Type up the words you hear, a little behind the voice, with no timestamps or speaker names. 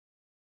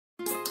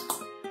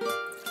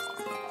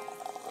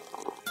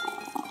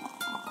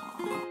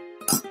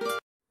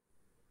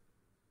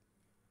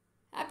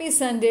Happy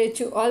Sunday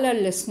to all our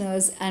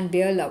listeners and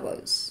beer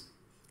lovers.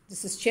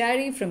 This is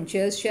Chatty from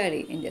Cheers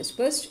Chatty, India's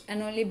first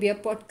and only beer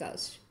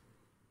podcast.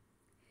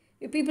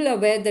 You people are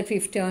aware that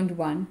we've turned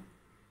one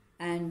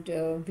and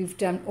we've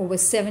done over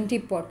 70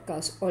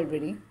 podcasts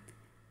already.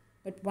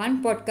 But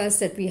one podcast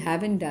that we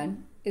haven't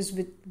done is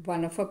with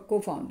one of our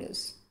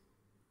co-founders.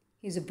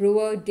 He's a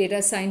brewer,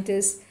 data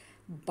scientist,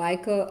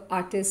 biker,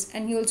 artist,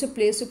 and he also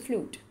plays the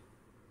flute.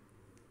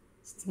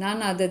 It's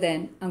none other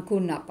than Ankur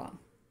Napa.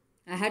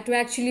 I had to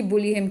actually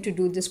bully him to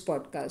do this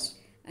podcast,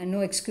 and no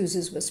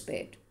excuses were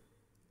spared.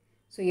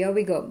 So here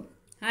we go.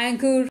 Hi,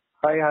 Ankur.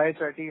 Hi,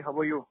 Chatty. How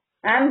are you?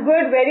 I'm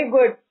good, very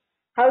good.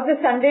 How's the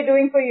Sunday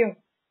doing for you?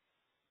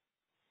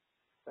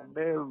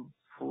 Sunday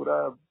पूरा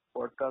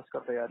podcast का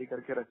तैयारी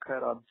करके रखा है,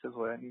 रात से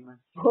सोया नहीं मैं.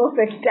 Oh,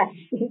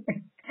 fantastic.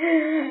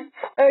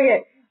 Okay.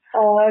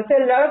 So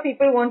a lot of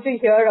people want to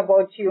hear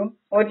about you,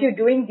 what you're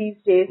doing these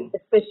days,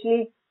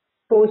 especially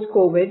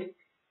post-COVID.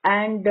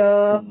 And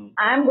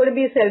I'm going to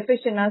be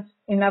selfish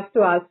enough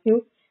to ask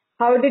you,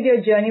 how did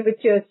your journey with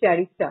Cheers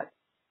Chatty start?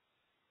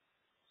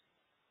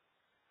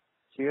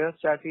 Cheers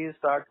Chatty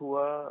start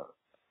हुआ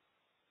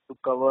to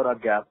cover a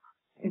gap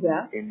in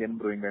Indian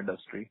brewing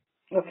industry.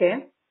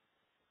 Okay.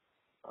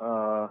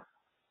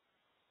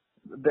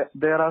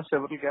 There are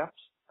several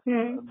gaps.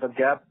 The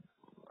gap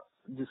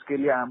जिसके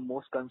लिए I'm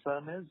most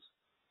concerned is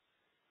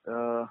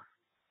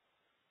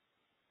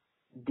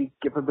the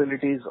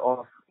capabilities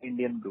of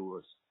Indian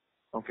brewers.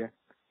 Okay.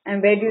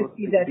 And where do you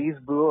see that? These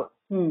brewers,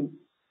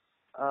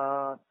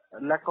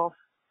 lack of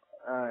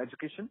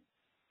education.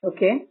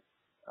 Okay.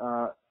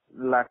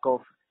 Lack of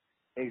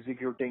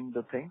executing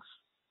the things.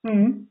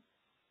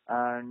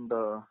 And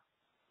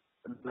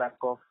lack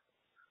of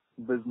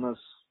business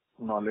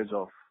knowledge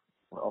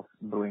of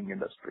brewing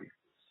industry.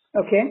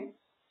 Okay.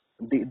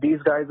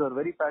 These guys are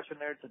very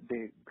passionate.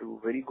 They brew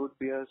very good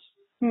beers.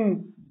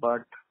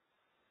 But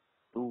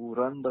to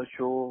run the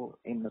show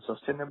in a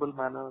sustainable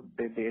manner,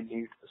 they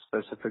need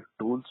specific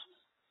tools.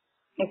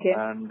 Okay.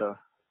 And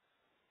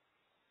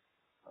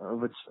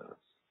which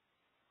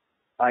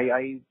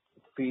I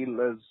feel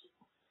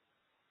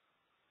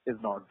is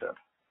not there.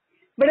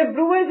 But a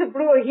brewer is a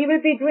brewer. He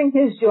will be doing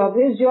his job.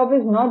 His job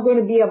is not going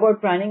to be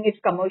about running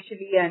it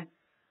commercially and,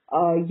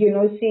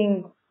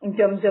 seeing in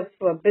terms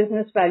of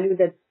business value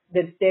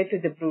that's there to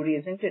the brewery,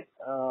 isn't it?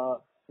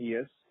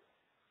 Yes.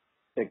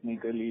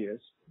 Technically, yes.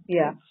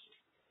 Yeah.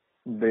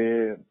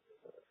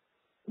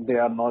 They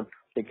are not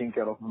taking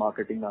care of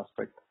marketing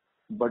aspect.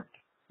 But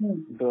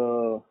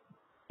the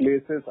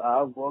places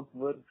I've worked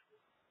with,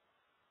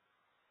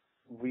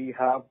 we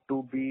have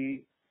to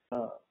be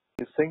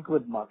in sync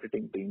with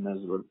marketing team as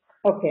well.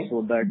 Okay.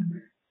 So that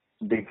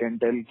they can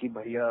tell कि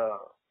भैया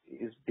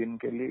इस दिन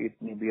के लिए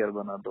इतनी beer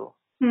बना दो,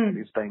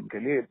 इस टाइम के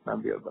लिए इतना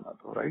बियर बना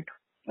दो, right?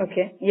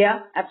 Okay. Yeah,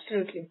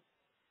 absolutely.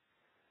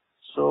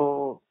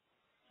 So.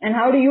 And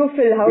how do you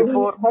feel? How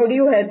do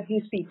you help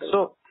these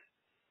people?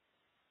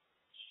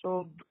 So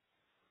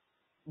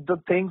the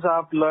things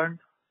I've learned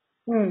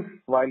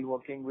while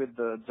working with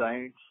the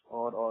giants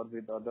or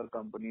with other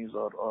companies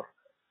or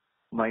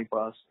my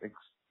past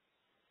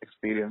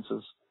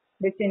experiences.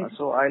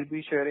 So I'll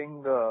be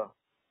sharing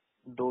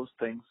those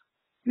things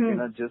in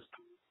a gist.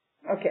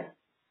 Okay.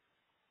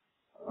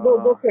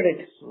 Go for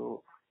it.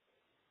 So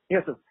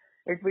yes, sir.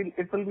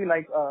 It will be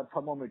like a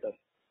thermometer.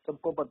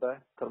 सबको पता है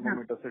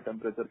thermometer से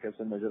temperature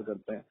कैसे major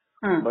करते हैं.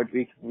 But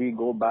we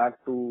go back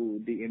to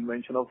the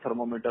invention of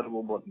thermometer,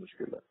 वो बहुत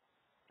मुश्किल है.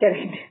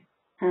 Correct.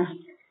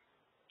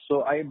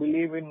 So I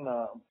believe in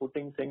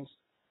putting things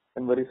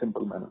in very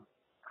simple manner.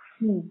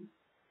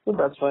 So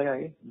that's why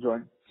I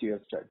joined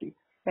Cheers Chatty.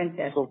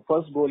 Fantastic. So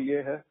first goal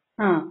ये है.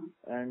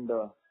 And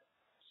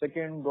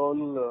second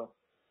goal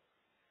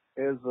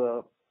is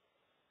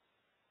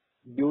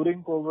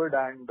during COVID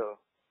and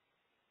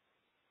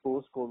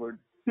post-COVID,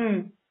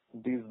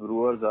 these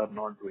brewers are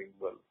not doing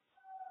well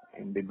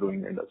in the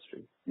brewing industry.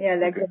 Yeah,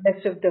 like the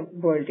rest of the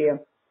world, yeah.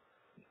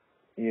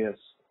 Yes.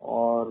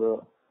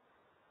 और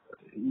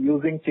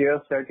using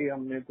Cheers Chatty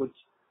हमने कुछ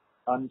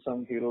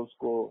unsung heroes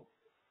को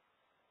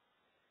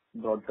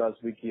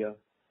broadcast भी किया.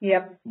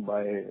 Yep.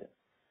 By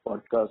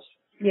podcast.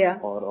 Yeah.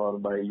 Or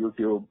by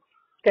YouTube.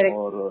 Correct.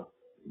 Or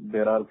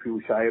there are few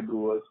shy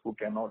brewers who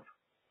cannot,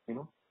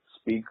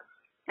 speak.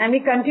 And we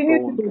continue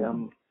to do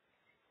them.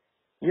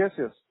 Yes.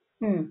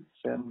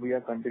 And we are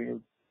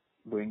continuing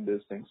doing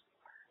these things.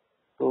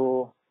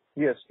 So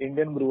yes,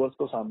 Indian brewers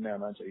को सामने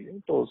आना चाहिए.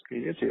 तो उसके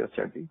लिए Cheers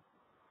Chatty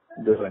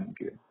design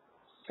किया.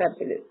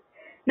 Fabulous.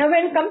 Now,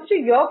 when it comes to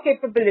your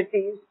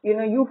capabilities,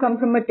 you come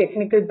from a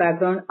technical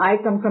background. I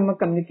come from a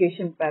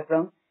communication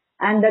background,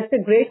 and that's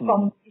a great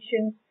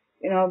combination.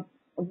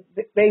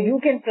 Where you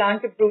can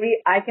plant a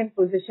brewery, I can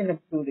position a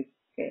brewery.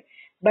 Okay,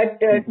 but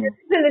tell us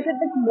a little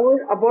bit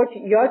more about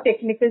your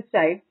technical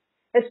side.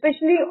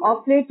 Especially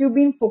of late, you've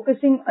been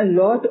focusing a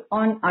lot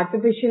on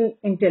artificial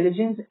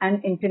intelligence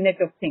and Internet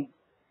of Things.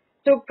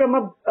 So from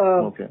a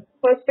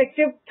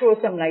perspective, throw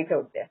some light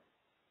out there.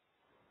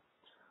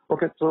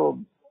 Okay, so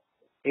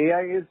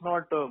AI is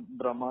not a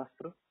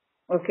Brahmastra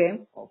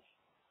of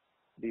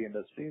the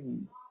industry.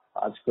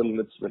 आजकल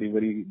it's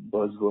very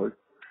buzzword.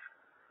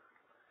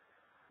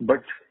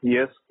 But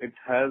yes, it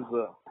has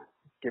a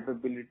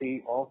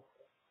capability of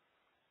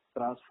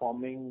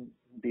transforming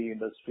the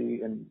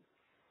industry in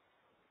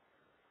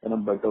a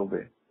better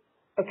way.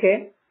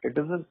 Okay. It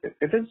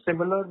is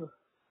similar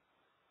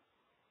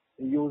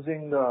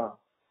using a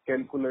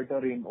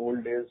calculator in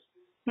old days,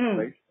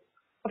 right?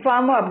 A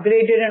far more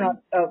upgraded and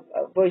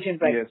version,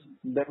 right? Yes.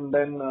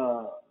 Then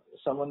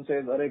someone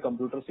says, "अरे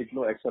computer सीख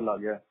लो, Excel आ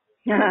गया."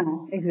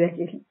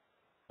 Exactly.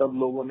 तब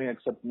लोगों ने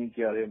accept नहीं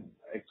किया, अरे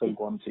Excel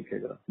कौन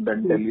सीखेगा?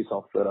 Then Tele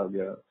software आ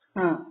गया.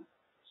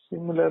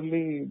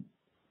 Similarly,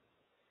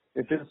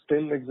 it is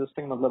still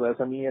existing. मतलब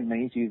ऐसा नहीं है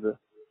नई चीज है.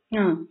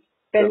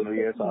 चल रही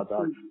है 7-8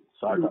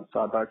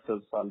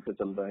 साल से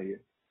चल रहा है ये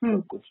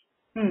सब कुछ.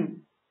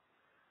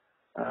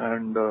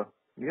 And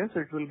yes,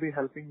 it will be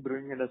helping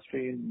brewing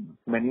industry in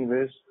many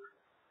ways.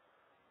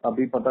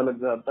 अभी पता लग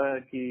जाता है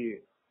कि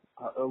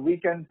we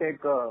can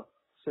take a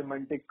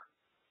semantic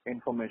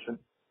information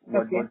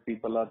what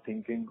people are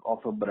thinking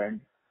of a brand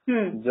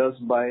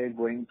just by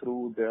going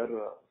through their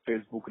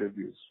Facebook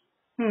reviews.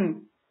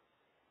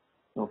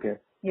 Okay.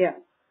 Yeah.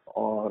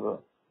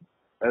 Or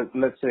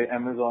let's say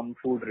Amazon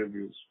food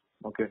reviews.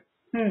 Okay.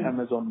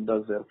 Amazon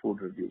does their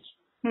food reviews.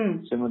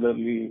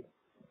 Similarly,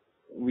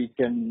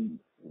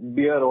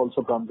 beer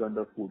also comes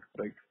under food,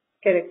 right?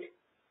 Correct.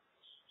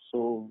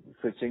 So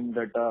fetching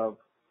data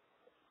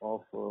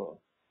of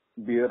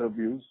beer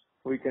reviews,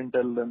 we can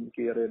tell them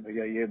कि अरे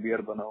भैया ये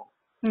beer बनाओ,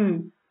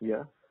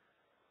 या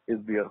इस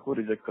beer को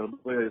reject कर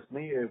दो या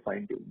इसमें ये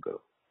fine tune करो.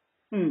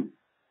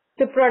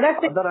 The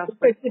product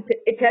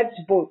it helps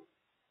both.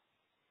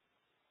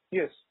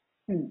 Yes.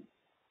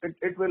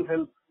 It will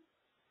help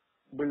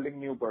building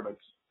new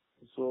products.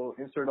 So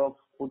instead of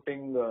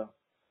putting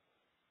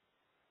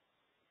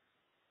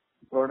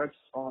products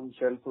on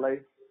shelf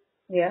life,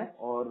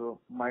 और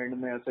mind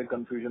में ऐसे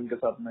confusion के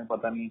साथ में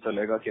पता नहीं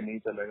चलेगा कि नहीं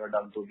चलेगा,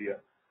 डाल तो दिया.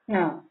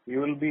 You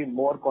will be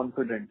more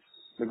confident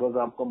because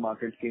आपको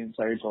market की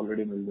insights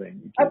already मिल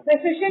जाएंगी. अब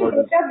precision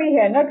data भी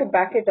है ना to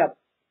back it up.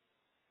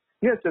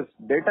 Yes,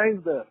 data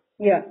is there.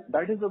 Yeah.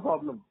 That is the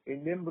problem.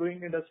 Indian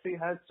brewing industry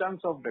has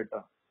chunks of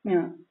data.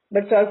 Yeah.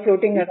 But it's all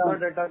floating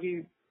around. इतना data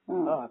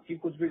कि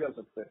कुछ भी कर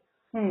सकते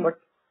हैं. But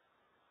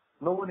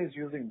no one is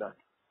using that.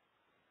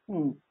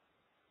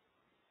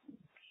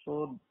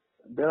 So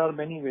there are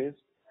many ways,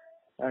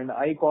 and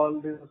I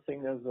call this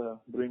thing as a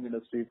brewing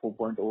industry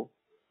 4.0,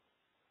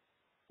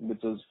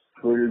 which is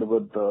filled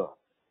with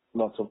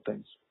lots of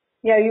things.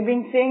 Yeah, you've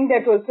been saying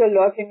that also a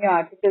lot in your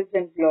articles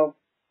and blogs.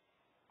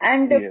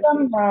 And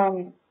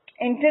from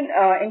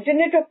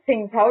Internet of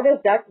Things, how does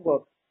that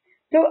work?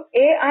 So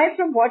AI,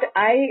 from what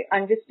I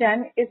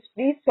understand, is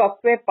the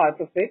software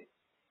part of it,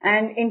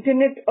 and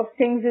Internet of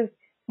Things is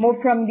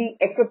more from the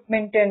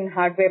equipment and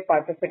hardware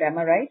part of it. Am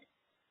I right?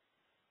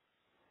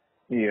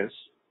 Yes.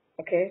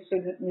 Okay, so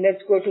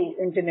let's go to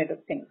Internet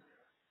of Things.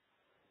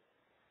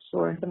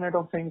 So Internet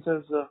of Things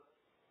is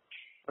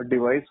a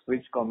device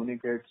which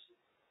communicates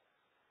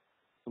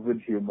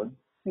with human.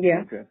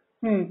 Yeah.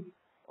 Okay.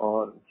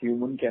 Or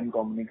human can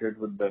communicate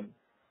with them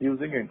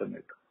using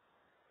internet.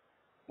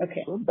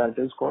 Okay. So that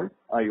is called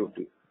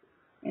IoT.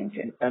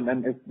 Okay.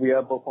 And if we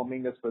are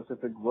performing a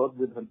specific work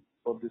with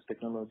of this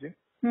technology,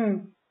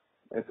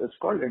 it's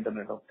called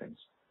Internet of Things.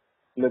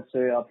 Let's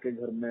say आपके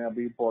घर में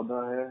अभी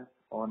पौधा है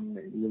and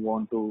you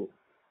want to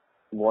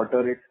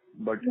water it,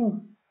 but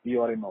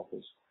you are in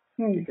office.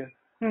 ठीक है?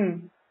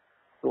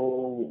 तो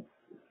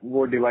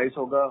वो device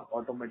होगा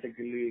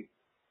automatically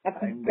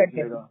time देख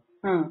लेगा.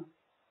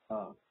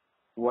 हाँ.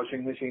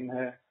 Washing machine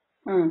है,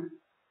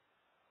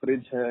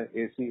 fridge है,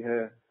 AC है.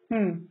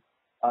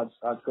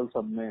 आजकल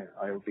सब में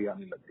IoT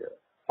आने लग गया.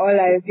 All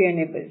IoT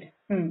enabled.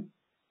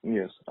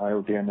 Yes,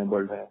 IoT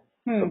enabled है.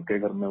 सबके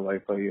घर में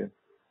Wi-Fi है.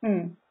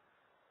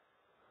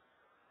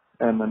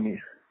 And then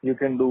you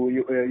can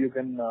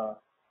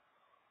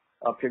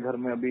आपके घर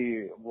में अभी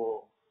वो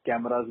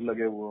cameras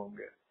लगे हुए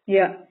होंगे.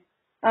 Yeah.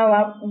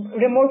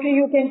 Remotely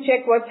you can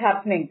check what's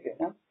happening.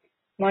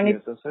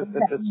 Monitor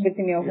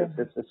within your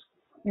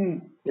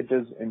home. It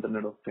is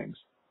Internet of Things.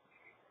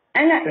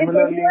 And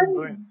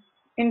similarly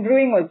in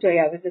brewing also,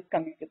 I was just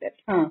coming to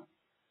that.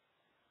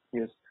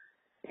 Yes.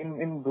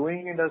 In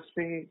brewing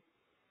industry,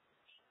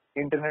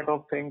 Internet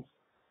of Things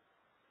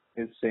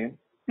is same.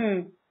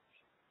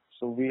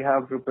 So we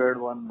have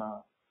prepared one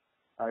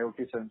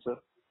IoT sensor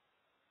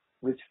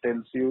which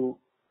tells you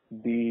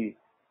the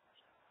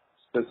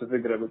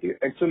specific gravity.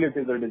 Actually, it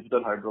is a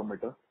digital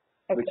hydrometer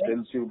which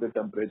tells you the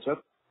temperature,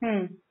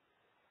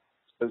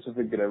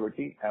 specific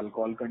gravity,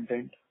 alcohol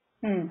content,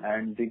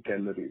 and the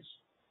calories.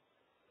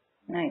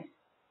 Nice.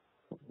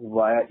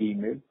 Via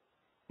email,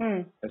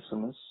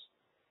 SMS,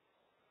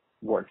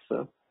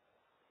 WhatsApp,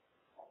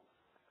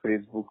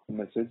 Facebook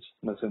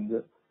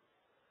Messenger.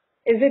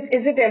 Is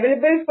it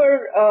available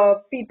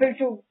for people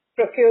to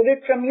procure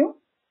it from you?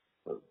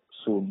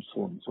 Soon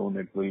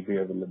it will be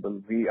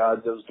available. We are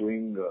just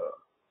doing.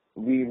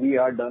 We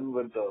are done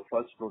with the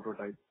first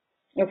prototype.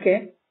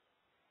 Okay.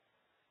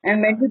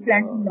 And when do you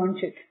plan to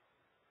launch it?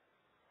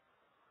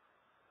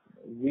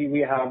 we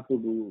have to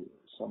do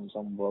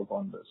some work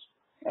on this.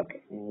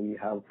 Okay. We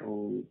have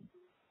to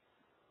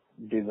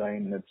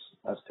design its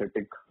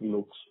aesthetic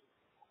looks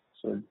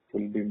so it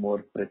will be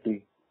more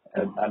pretty.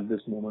 At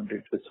this moment,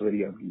 it's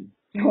very ugly.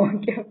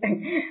 Okay.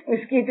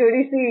 उसकी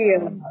थोड़ी सी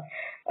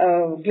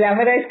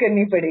glamorize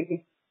करनी पड़ेगी.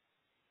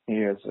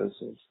 Yes.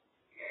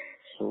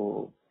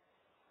 So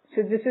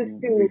this is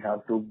we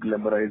have to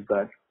glamorize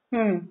that.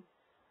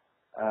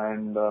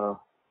 And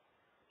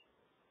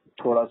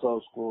थोड़ा सा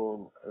उसको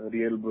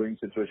real brewing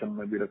situation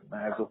में भी रखना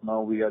है. As of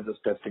now, we are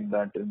just testing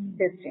that in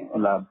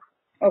lab.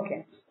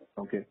 Okay.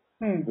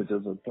 Which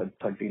is a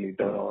 30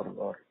 liter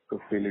or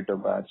 50 liter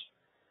batch.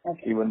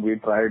 Okay. Even we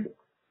tried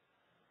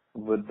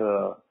with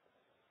the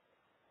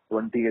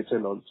 20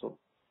 HL also,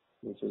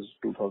 which is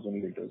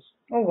 2000 liters.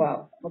 Oh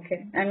wow.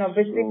 Okay. And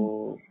obviously,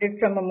 did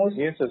from a most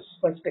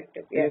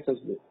perspective. Yeah.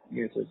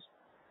 Yes.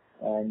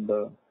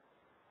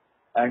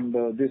 And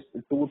this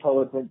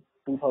 2000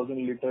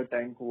 liter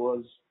tank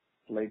was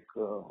like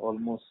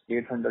almost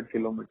 800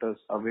 kilometers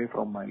away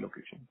from my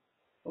location.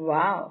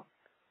 Wow.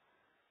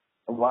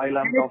 While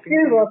I'm and talking it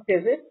still to worked,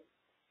 is it?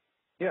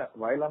 Yeah,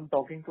 while I'm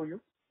talking to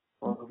you,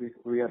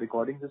 we are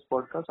recording this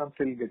podcast, I'm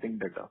still getting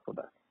data for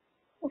that.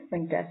 Oh,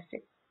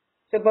 fantastic.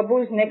 So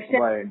Babu's next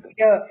step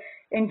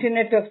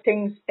Internet of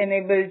Things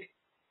enabled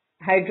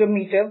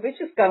hydrometer, which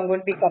is going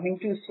to be coming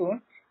too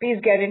soon. Please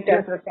get in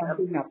touch with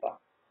Ankur Napa.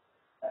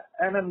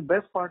 And the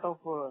best part of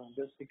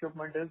this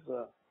equipment is,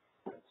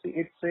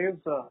 it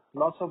saves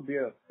lots of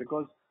beer,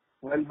 because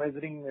while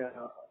measuring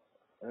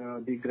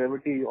the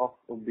gravity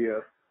of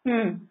beer,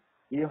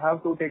 you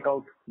have to take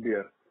out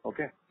beer,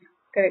 okay?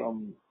 Correct.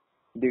 From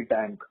the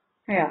tank.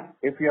 Yeah.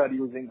 If you are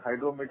using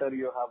hydrometer,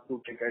 you have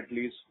to take at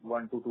least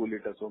 1 to 2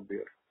 liters of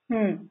beer.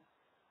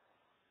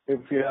 If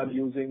you are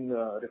using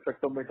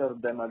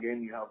refractometer, then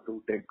again you have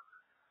to take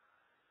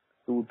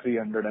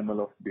 200-300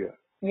 ml of beer.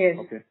 Yes.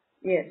 Okay.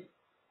 Yes.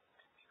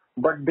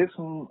 But this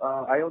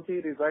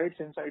IoT resides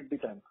inside the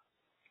tank.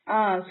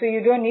 So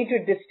you don't need to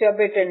disturb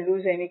it and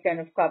lose any kind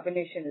of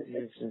carbonation.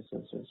 Yes.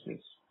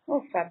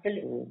 Oh,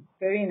 fabulous.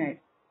 Very nice.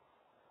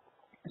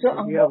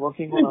 So we are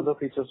working on other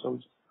features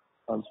also.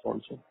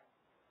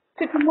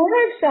 So tomorrow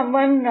if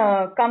someone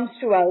comes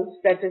to us,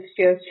 that is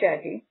Cheers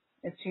Chatty,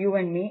 it's you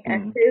and me,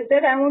 and says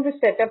that I want to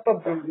set up a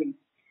brewery.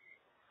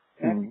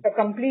 It's a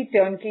complete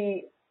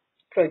turnkey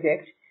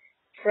project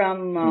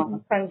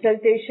from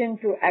consultation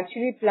to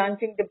actually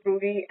planting the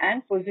brewery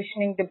and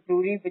positioning the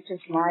brewery, which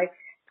is my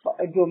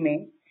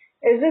domain.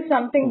 Is this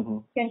something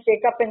you can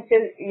take up and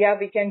say, yeah,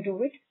 we can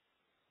do it?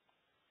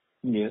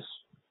 Yes.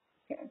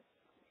 Yeah.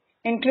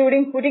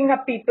 Including putting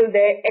up people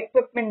there,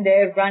 equipment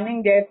there,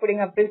 running there,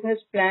 putting a business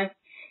plan,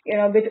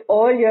 with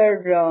all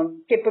your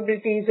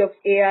capabilities of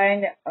AI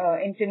and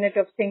Internet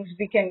of Things,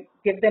 we can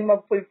give them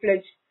a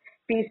full-fledged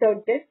piece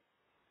out there?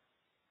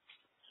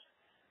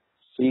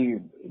 See,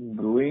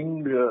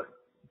 brewing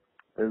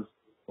is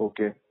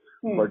okay,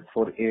 but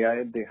for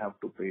AI, they have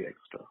to pay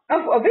extra.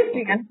 Oh,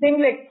 obviously. Okay. I'm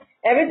saying like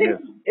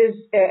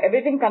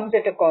everything comes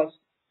at a cost.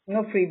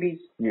 No freebies.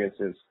 Yes.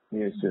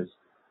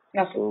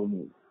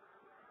 Okay.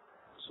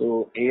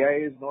 So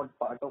AI is not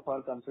part of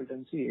our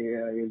consultancy.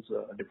 AI is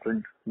a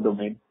different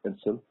domain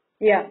itself.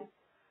 Yeah.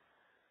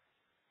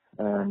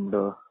 And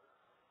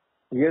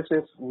yes,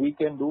 we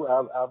can do.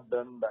 I've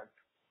done that.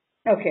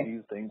 Okay.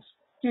 These things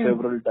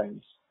several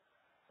times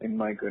in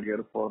my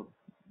career for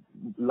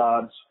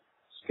large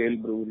scale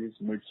breweries,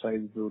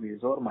 mid-sized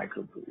breweries, or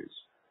microbreweries.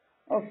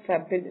 Oh,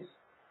 fabulous.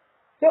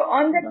 So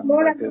on that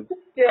note,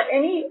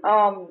 any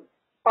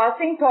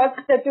passing thoughts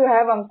that you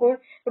have, Ankur?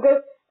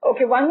 Because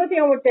one more thing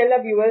I would tell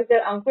our viewers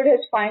that Ankur has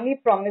finally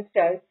promised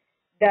us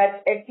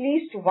that at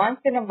least once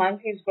in a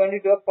month he's going to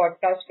do a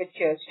podcast with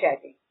Cheers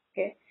Chatty.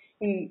 Okay,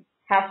 he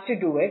has to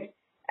do it.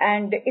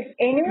 And if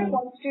anyone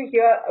wants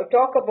to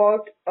talk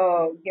about,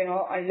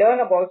 and learn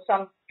about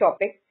some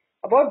topic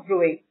about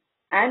brewing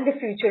and the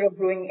future of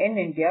brewing in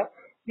India,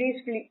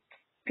 please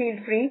feel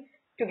free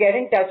to get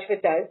in touch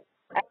with us.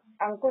 And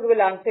Ankur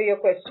will answer your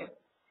question.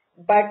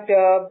 But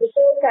before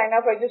I sign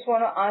off, I just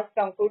want to ask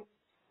Ankur,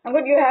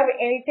 do you have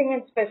anything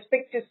in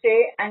specific to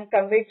say and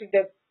convey to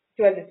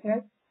our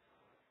listeners?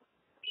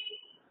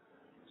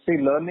 See,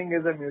 learning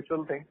is a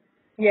mutual thing.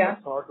 Yeah.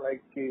 It's not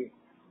like कि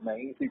मैं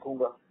ही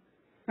सीखूंगा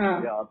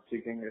या आप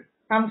सीखेंगे.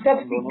 हम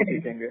सब दोनों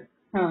सीखेंगे.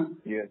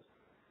 Yes.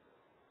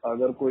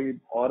 अगर कोई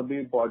और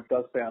भी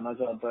पॉडकास्ट पे आना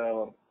चाहता है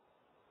और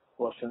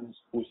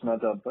क्वेश्चंस पूछना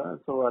चाहता है,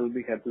 so I'll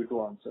be happy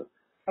to answer.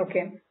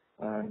 Okay.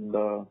 And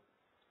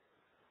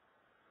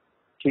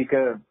ठीक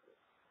है,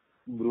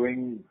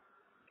 brewing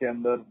के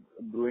अंदर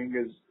brewing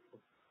is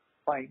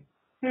fine.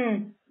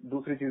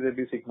 दूसरी चीजें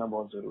भी सीखना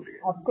बहुत जरूरी है.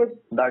 Of course.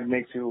 That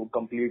makes you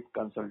complete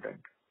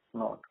consultant,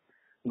 not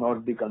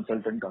the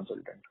consultant.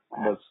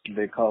 बस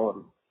देखा और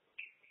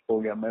हो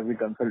गया. मैं भी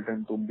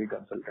consultant, तुम भी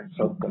consultant,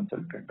 सब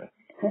consultant है.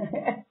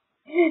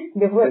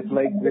 It's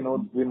like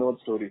Vinod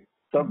story.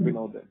 सब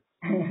Vinod है.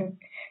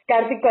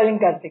 Karthik calling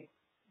Karthik.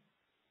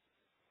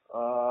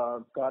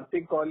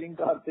 Karthik calling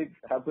Karthik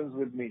happens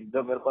with me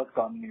जब मेरे पास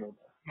काम नहीं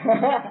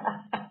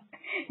होता.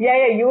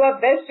 Yeah, you are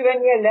best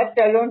when you are left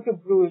alone to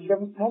brew. The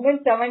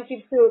moment someone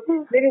keeps you a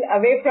little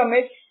away from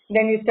it,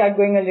 then you start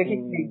going a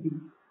little crazy.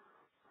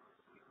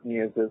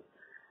 Yes.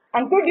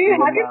 Ankur, do you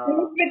have your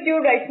flute with you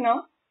right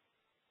now?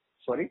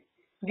 Sorry?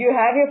 Do you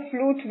have your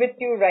flute with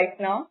you right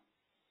now?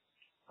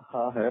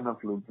 हाँ है ना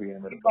flute भी है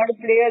मेरे पास. You got to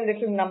play a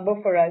little number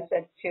for us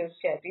at Cheers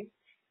Chatty.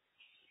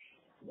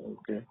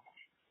 Okay.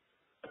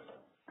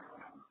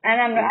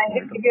 And I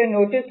didn't give you a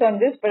notice on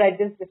this, but I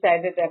just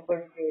decided I'm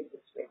going to do it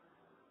this way.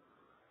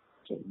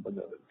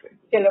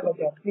 Chalo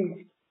baja,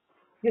 please.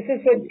 This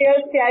is for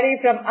Cheers Chatty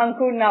from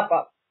Ankur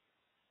Napa.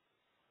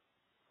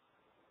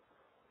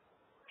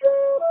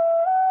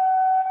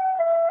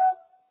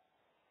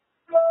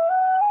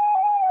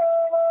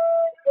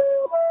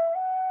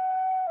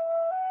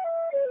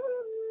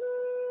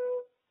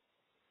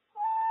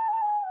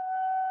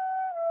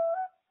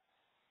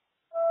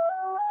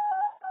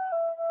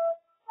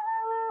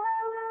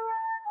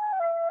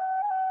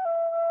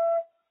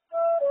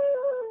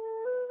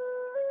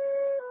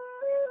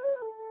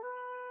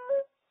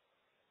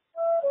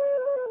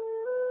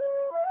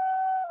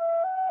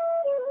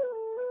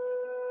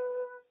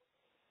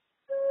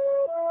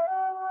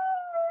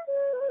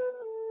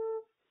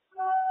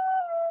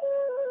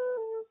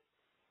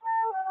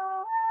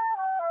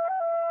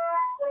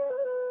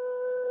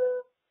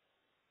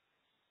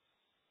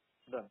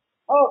 Done.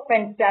 Oh,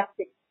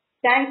 fantastic.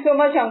 Thanks so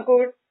much,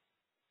 Ankur.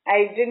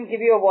 I didn't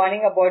give you a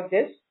warning about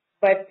this,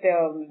 but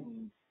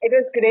it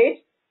was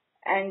great.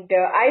 And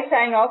I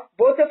sign off.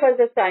 Both of us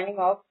are signing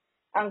off,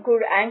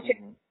 Ankur and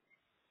Chatty,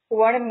 who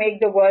want to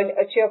make the world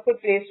a cheerful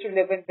place to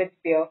live in with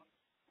beer.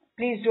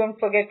 Please don't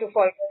forget to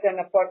follow us on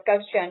our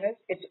podcast channels.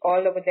 It's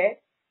all over there.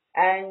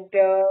 And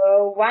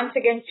once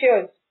again,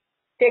 cheers.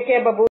 Take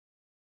care, babu.